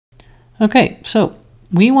Okay, so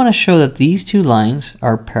we want to show that these two lines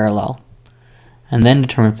are parallel and then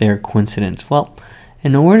determine if they are coincident. Well,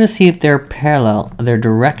 in order to see if they're parallel, their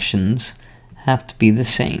directions have to be the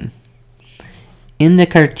same. In the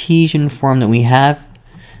Cartesian form that we have,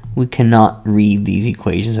 we cannot read these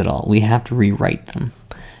equations at all. We have to rewrite them.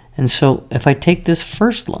 And so if I take this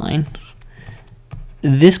first line,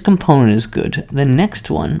 this component is good. The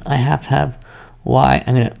next one, I have to have y.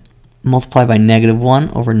 I'm going to multiply by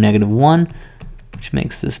 -1 over -1, which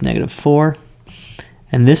makes this -4.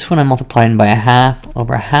 And this one I'm multiplying by 1/2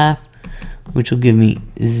 over 1/2, which will give me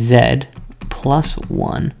z plus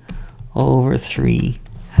 1 over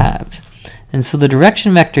 3/2. And so the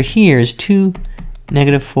direction vector here is 2,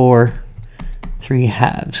 -4,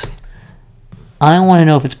 3/2. I want to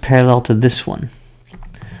know if it's parallel to this one.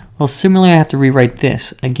 Well, similarly, I have to rewrite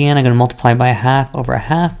this. Again, I'm going to multiply by 1/2 over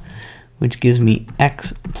 1/2, which gives me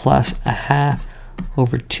x plus 1/2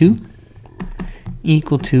 over 2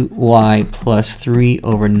 equal to y plus 3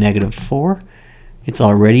 over -4. It's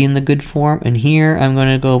already in the good form, and here I'm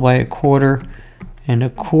going to go by 1/4 and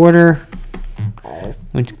 1/4,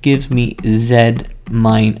 which gives me z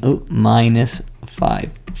minus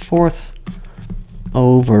 5/4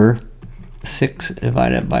 over 6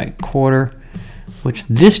 divided by 1/4, which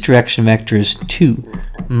this direction vector is 2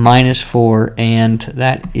 minus 4, and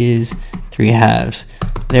that is 3/2.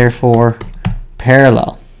 Therefore,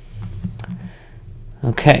 parallel.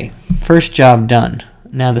 Okay, first job done.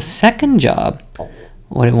 Now the second job,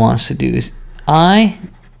 what it wants to do is,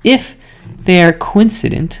 if they are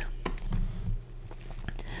coincident,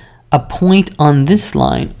 a point on this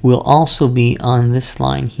line will also be on this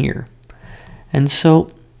line here. And so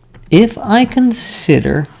if I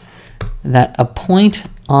consider that a point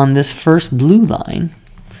on this first blue line,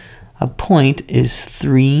 a point is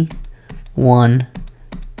 3, 1,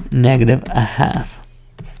 -1/2.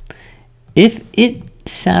 If it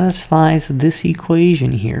satisfies this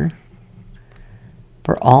equation here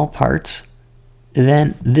for all parts,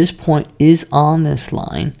 then this point is on this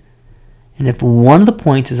line. And if one of the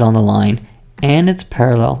points is on the line and it's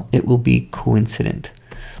parallel, it will be coincident.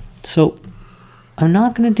 So I'm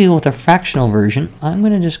not going to deal with a fractional version. I'm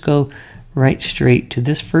going to just go right straight to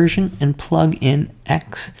this version and plug in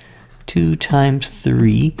x 2 times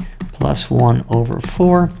 3 plus 1 over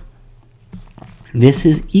 4. This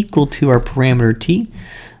is equal to our parameter t,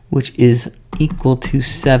 which is equal to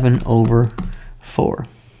 7 over 4.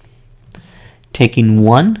 Taking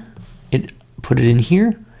 1, put it in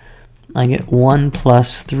here. I get 1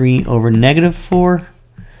 plus 3 over -4,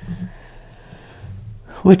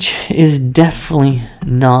 which is definitely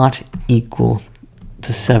not equal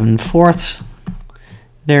to 7/4.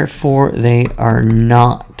 Therefore, they are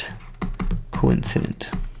not coincident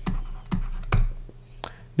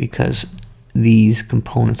because these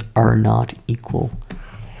components are not equal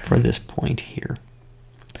for this point here.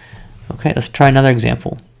 Okay, let's try another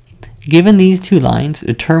example. Given these two lines,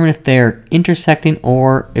 determine if they are intersecting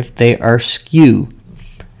or if they are skew.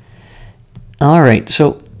 All right,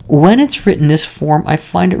 so when it's written this form, I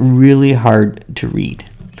find it really hard to read.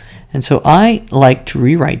 And so I like to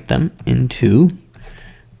rewrite them into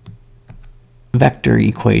vector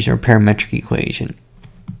equation or parametric equation.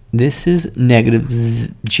 This is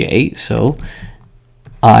 -j, so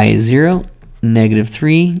I is 0,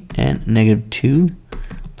 -3, and -2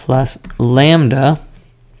 plus lambda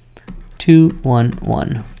 2, 1,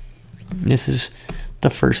 1. This is the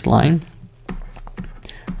first line.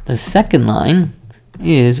 The second line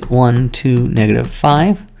is 1, 2,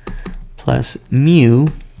 -5 plus mu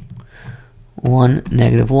 1,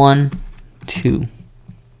 -1, 2.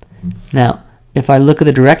 Now, if I look at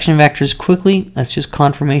the direction vectors quickly, that's just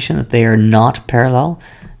confirmation that they are not parallel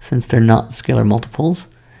since they're not scalar multiples.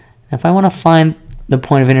 If I want to find the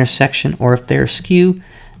point of intersection or if they're skew,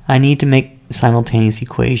 I need to make simultaneous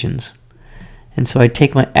equations. And so I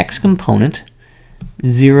take my x component,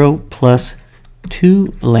 0 plus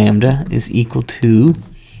 2 lambda is equal to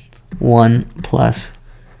 1 plus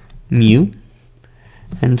mu.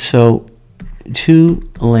 And so 2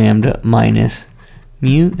 lambda minus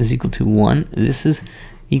mu is equal to 1. This is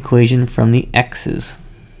the equation from the x's.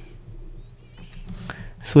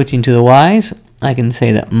 Switching to the y's, I can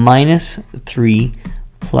say that minus 3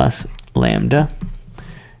 plus lambda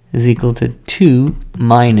is equal to 2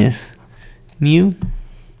 minus mu,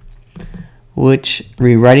 which,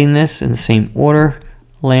 rewriting this in the same order,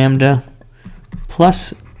 lambda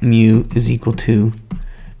plus mu is equal to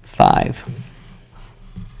 5.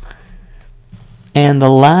 And the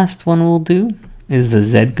last one we'll do is the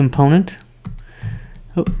z component.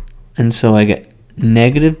 And so I get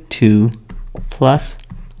 -2 plus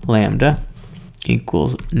lambda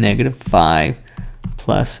equals -5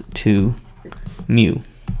 plus 2 mu.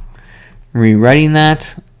 Rewriting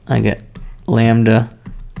that, I get lambda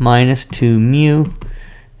minus 2 mu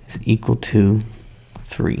is equal to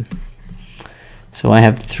 3. So I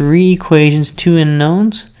have 3 equations, 2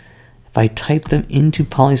 unknowns. If I type them into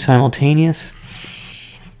polysimultaneous,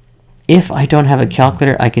 if I don't have a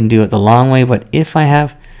calculator, I can do it the long way, but if I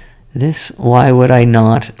have this, why would I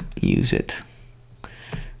not use it?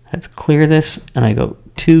 Let's clear this, and I go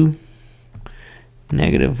 2,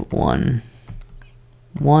 -1,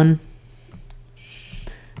 1,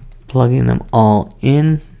 plugging them all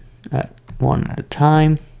in at one at a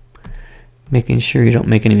time, making sure you don't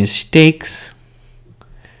make any mistakes.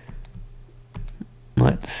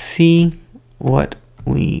 Let's see what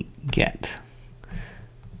we get.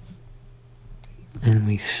 And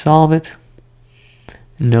we solve it.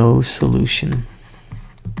 No solution.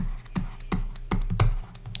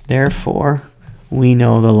 Therefore, we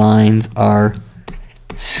know the lines are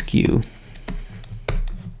skew.